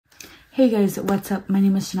Hey guys, what's up? My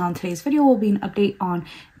name is Chanel. In today's video will be an update on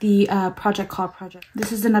the project called Project.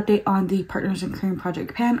 This is an update on the Partners in Cream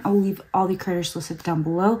Project Pan. I'll leave all the creators listed down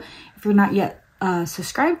below. If you're not yet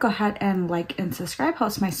subscribed, go ahead and like and subscribe.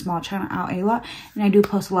 Helps my small channel out a lot. And I do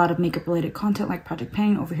post a lot of makeup related content like project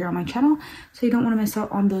panning over here on my channel, so you don't want to miss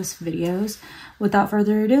out on those videos. Without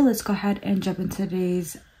further ado, let's go ahead and jump into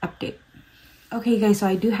today's update. Okay guys, so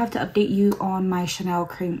I do have to update you on my Chanel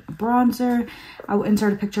Cream Bronzer. I will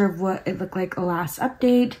insert a picture of what it looked like last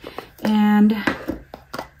update. And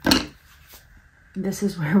this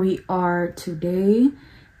is where we are today.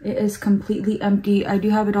 It is completely empty. I do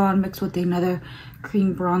have it on mixed with another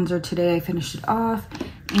cream bronzer today. I finished it off.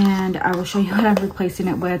 And I will show you what I'm replacing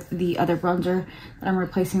it with. The other bronzer that I'm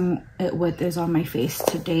replacing it with is on my face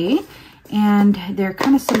today. And they're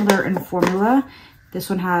kind of similar in formula. This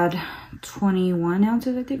one had 21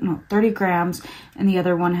 ounces, I think. No, 30 grams. And the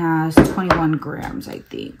other one has 21 grams, I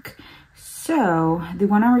think. So, the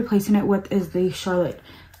one I'm replacing it with is the Charlotte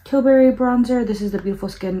Tilbury bronzer. This is the Beautiful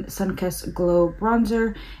Skin Sunkissed Glow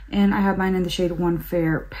bronzer. And I have mine in the shade One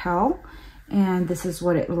Fair Pale. And this is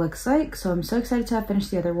what it looks like. So, I'm so excited to have finished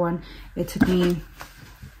the other one. It took me,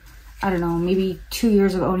 I don't know, maybe 2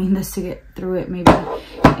 years of owning this to get through it, maybe.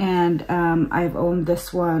 And I've owned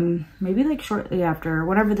this one maybe like shortly after,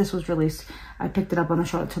 whenever this was released. I picked it up on the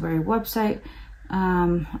Charlotte Tilbury website.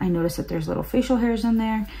 I noticed that there's little facial hairs in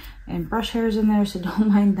there and brush hairs in there, so don't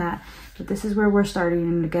mind that. But this is where we're starting,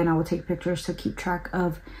 and again, I will take pictures to keep track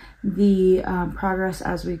of the progress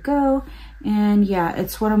as we go. And yeah,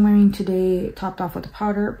 it's what I'm wearing today, topped off with a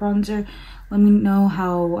powder bronzer. Let me know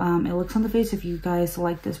how it looks on the face if you guys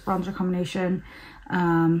like this bronzer combination.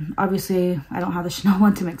 Obviously I don't have the Chanel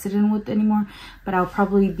one to mix it in with anymore, but I'll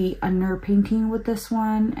probably be under painting with this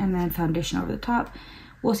one and then foundation over the top.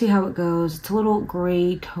 We'll see how it goes. It's a little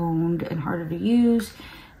gray toned and harder to use.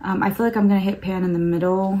 I feel like I'm gonna hit pan in the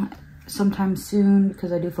middle sometime soon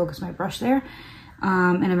because I do focus my brush there.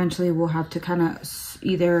 And eventually we'll have to kind of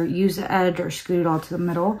either use the edge or scoot it all to the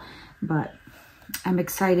middle, but I'm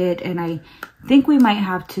excited, and I think we might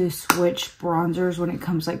have to switch bronzers when it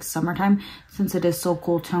comes like summertime. Since it is so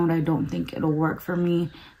cool toned, I don't think it'll work for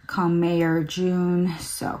me come May or June.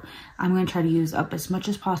 So I'm going to try to use up as much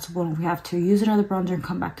as possible. And if we have to use another bronzer and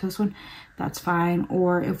come back to this one, that's fine.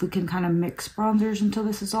 Or if we can kind of mix bronzers until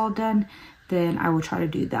this is all done, then I will try to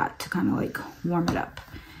do that to kind of like warm it up.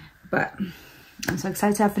 But I'm so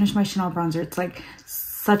excited to have finished my Chanel bronzer. It's like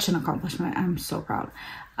such an accomplishment. I'm so proud.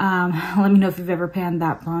 Let me know if you've ever panned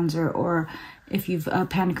that bronzer, or if you've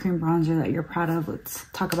panned a cream bronzer that you're proud of. Let's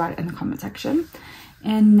talk about it in the comment section.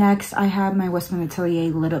 And next I have my Westman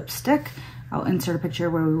Atelier Lit Up Stick. I'll insert a picture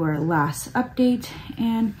where we were last update,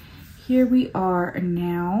 and here we are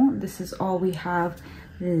now. This is all we have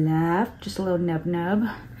left, just a little nub.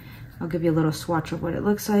 I'll give you a little swatch of what it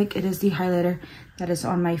looks like. It is the highlighter that is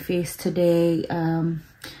on my face today.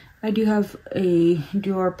 I do have a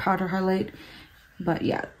Dior powder highlight, but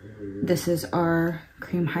yeah, this is our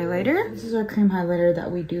cream highlighter. This is our cream highlighter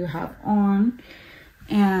that we do have on.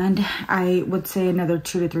 And I would say another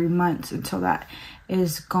 2 to 3 months until that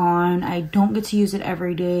is gone. I don't get to use it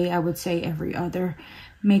every day. I would say every other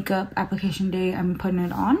makeup application day I'm putting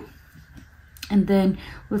it on. And then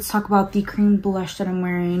let's talk about the cream blush that I'm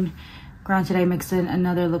wearing. Granted, I mixed in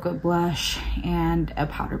another liquid blush and a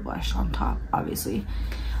powder blush on top, obviously.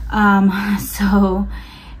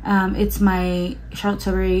 It's my Charlotte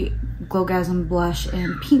Tilbury Glowgasm blush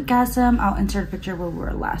in Pinkgasm. I'll insert a picture where we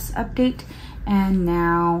were last update. And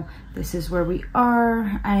now this is where we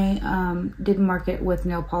are. I did mark it with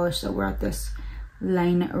nail polish, so we're at this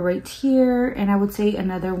line right here. And I would say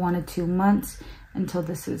another 1 to 2 months until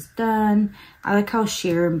this is done. I like how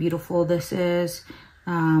sheer and beautiful this is.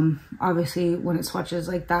 Obviously when it swatches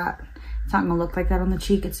like that, it's not gonna look like that on the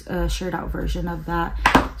cheek. It's a sheared out version of that.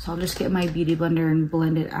 So I'll just get my beauty blender and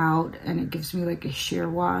blend it out, and it gives me like a sheer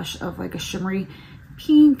wash of like a shimmery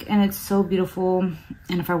pink, and it's so beautiful.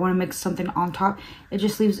 And if I want to mix something on top, it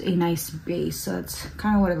just leaves a nice base. So that's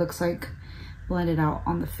kind of what it looks like blended out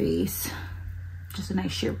on the face. Just a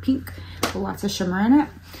nice sheer pink with lots of shimmer in it.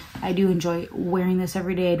 I do enjoy wearing this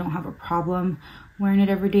every day. I don't have a problem wearing it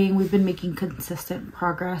every day, and we've been making consistent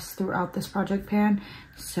progress throughout this project pan.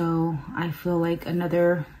 So I feel like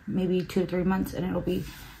another maybe 2 to 3 months and it'll be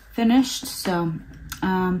finished. So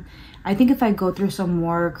I think if I go through some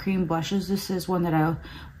more cream blushes, this is one that I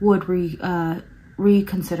would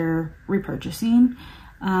reconsider repurchasing.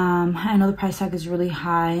 I know the price tag is really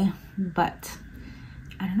high, but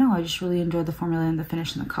I don't know, I just really enjoyed the formula and the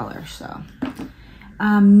finish and the color. So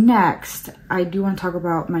Next, I do want to talk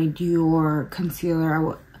about my Dior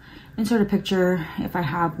concealer. insert a picture if I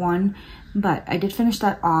have one. But I did finish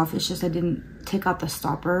that off. It's just I didn't take out the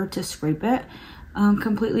stopper to scrape it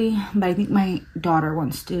completely. But I think my daughter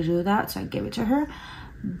wants to do that, so I gave it to her.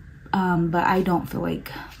 But I don't feel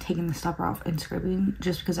like taking the stopper off and scraping,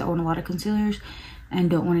 just because I own a lot of concealers and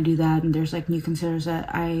don't want to do that. And there's like new concealers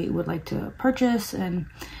that I would like to purchase, and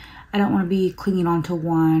I don't want to be clinging on to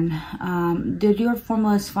one. The Dior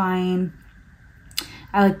formula is fine.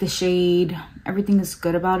 I like the shade. Everything is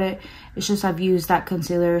good about it. It's just I've used that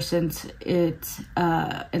concealer since its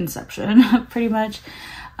inception, pretty much.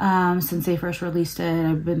 Since they first released it,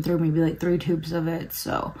 I've been through maybe like 3 tubes of it.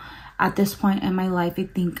 So at this point in my life, I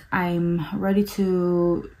think I'm ready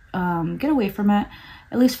to get away from it,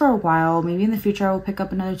 at least for a while. Maybe in the future I will pick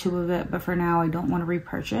up another tube of it, but for now I don't want to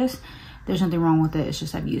repurchase. There's nothing wrong with it. It's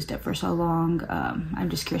just I've used it for so long. I'm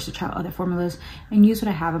just curious to try out other formulas and use what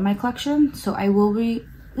I have in my collection. So I will be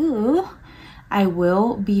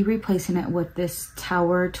replacing it with this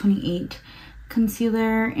Tower 28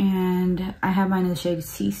 concealer, and I have mine in the shade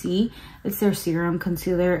CC. It's their serum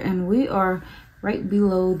concealer, and we are right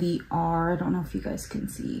below the R. I don't know if you guys can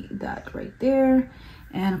see that right there.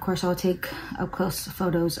 And of course I'll take up close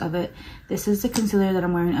photos of it. This is the concealer that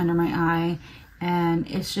I'm wearing under my eye, and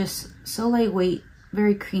it's just so lightweight,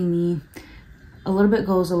 very creamy. A little bit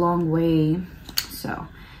goes a long way. So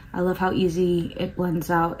I love how easy it blends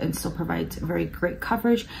out and still provides very great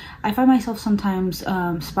coverage. I find myself sometimes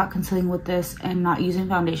spot concealing with this and not using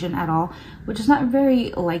foundation at all, which is not very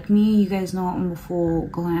like me. You guys know I'm a full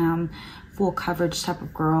glam, full coverage type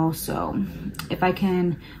of girl. So if I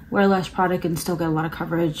can wear less product and still get a lot of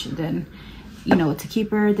coverage, then you know it's a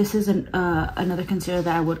keeper. This is another concealer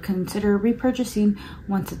that I would consider repurchasing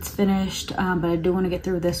once it's finished, but I do want to get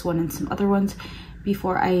through this one and some other ones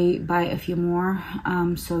before I buy a few more.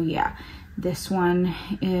 So yeah, this one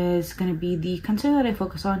is going to be the concealer that I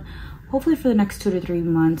focus on hopefully for the next 2 to 3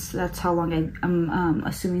 months. That's how long I'm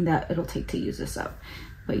assuming that it'll take to use this up.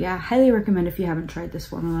 But yeah, highly recommend if you haven't tried this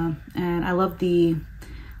formula. And I love the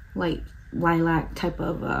light lilac type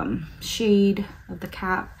of shade of the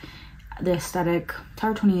cap. The aesthetic.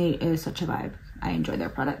 Tower 28 is such a vibe. I enjoy their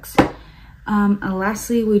products. And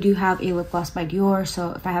lastly, we do have a lip gloss by Dior.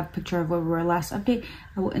 So if I have a picture of where we were last update,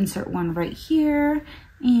 I will insert one right here.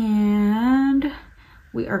 And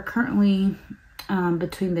we are currently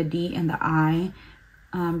between the D and the I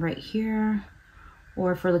right here.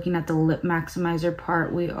 Or if we're looking at the lip maximizer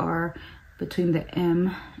part, we are between the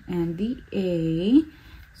M and the A.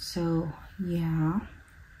 So yeah,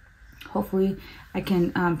 hopefully I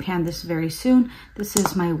can pan this very soon. This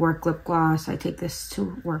is my work lip gloss. I take this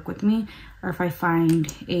to work with me, or if I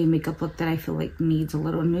find a makeup look that I feel like needs a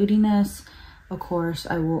little nudiness, of course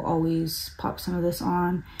I will always pop some of this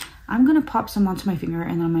on. I'm gonna pop some onto my finger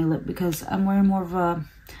and on my lip because I'm wearing more of a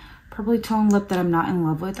purpley tone lip that I'm not in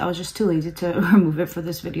love with. I was just too lazy to remove it for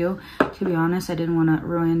this video, to be honest. I didn't want to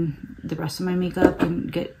ruin the rest of my makeup and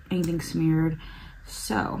get anything smeared.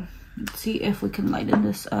 So let's see if we can lighten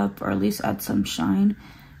this up, or at least add some shine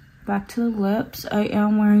back to the lips. I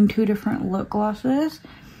am wearing 2 different lip glosses,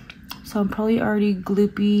 so I'm probably already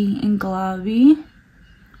gloopy and globby.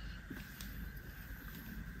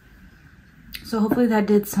 So hopefully that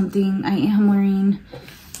did something. I am wearing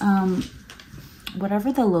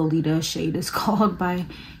whatever the Lolita shade is called by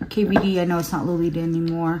KBD. I know it's not Lolita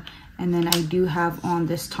anymore. And then I do have on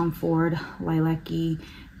this Tom Ford lilac-y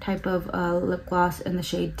type of lip gloss in the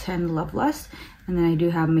shade 10 Love Lust. And then I do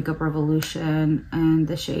have Makeup Revolution and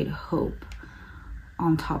the shade Hope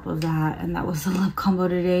on top of that. And that was the lip combo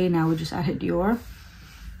today. Now we just added Dior.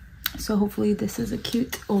 So hopefully this is a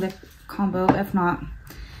cute lip combo. If not,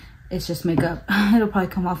 it's just makeup. It'll probably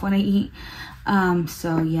come off when I eat.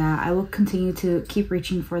 So yeah, I will continue to keep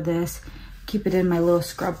reaching for this, keep it in my little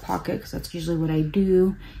scrub pocket because that's usually what I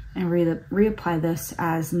do, and reapply this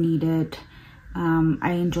as needed.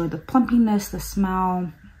 I enjoy the plumpiness, the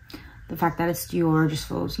smell, the fact that it's Dior just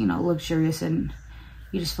feels, you know, luxurious, and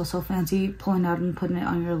you just feel so fancy pulling out and putting it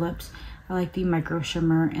on your lips. I like the micro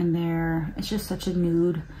shimmer in there. It's just such a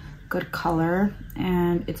nude, good color,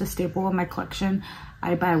 and it's a staple in my collection.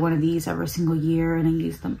 I buy one of these every single year and I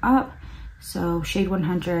use them up. So shade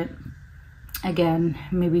 100, again,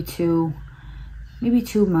 maybe two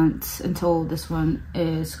months until this one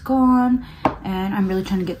is gone. And I'm really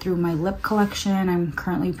trying to get through my lip collection. I'm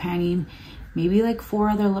currently panning maybe like 4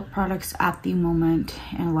 other lip products at the moment,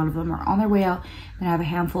 and a lot of them are on their way out. And I have a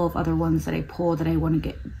handful of other ones that I pulled that I want to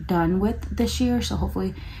get done with this year, so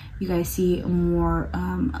hopefully you guys see more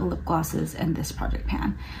lip glosses in this project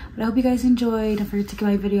pan. But I hope you guys enjoyed. Don't forget to give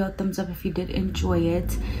my video a thumbs up if you did enjoy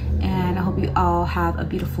it, and I hope you all have a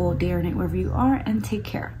beautiful day or night wherever you are, and take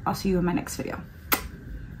care. I'll see you in my next video.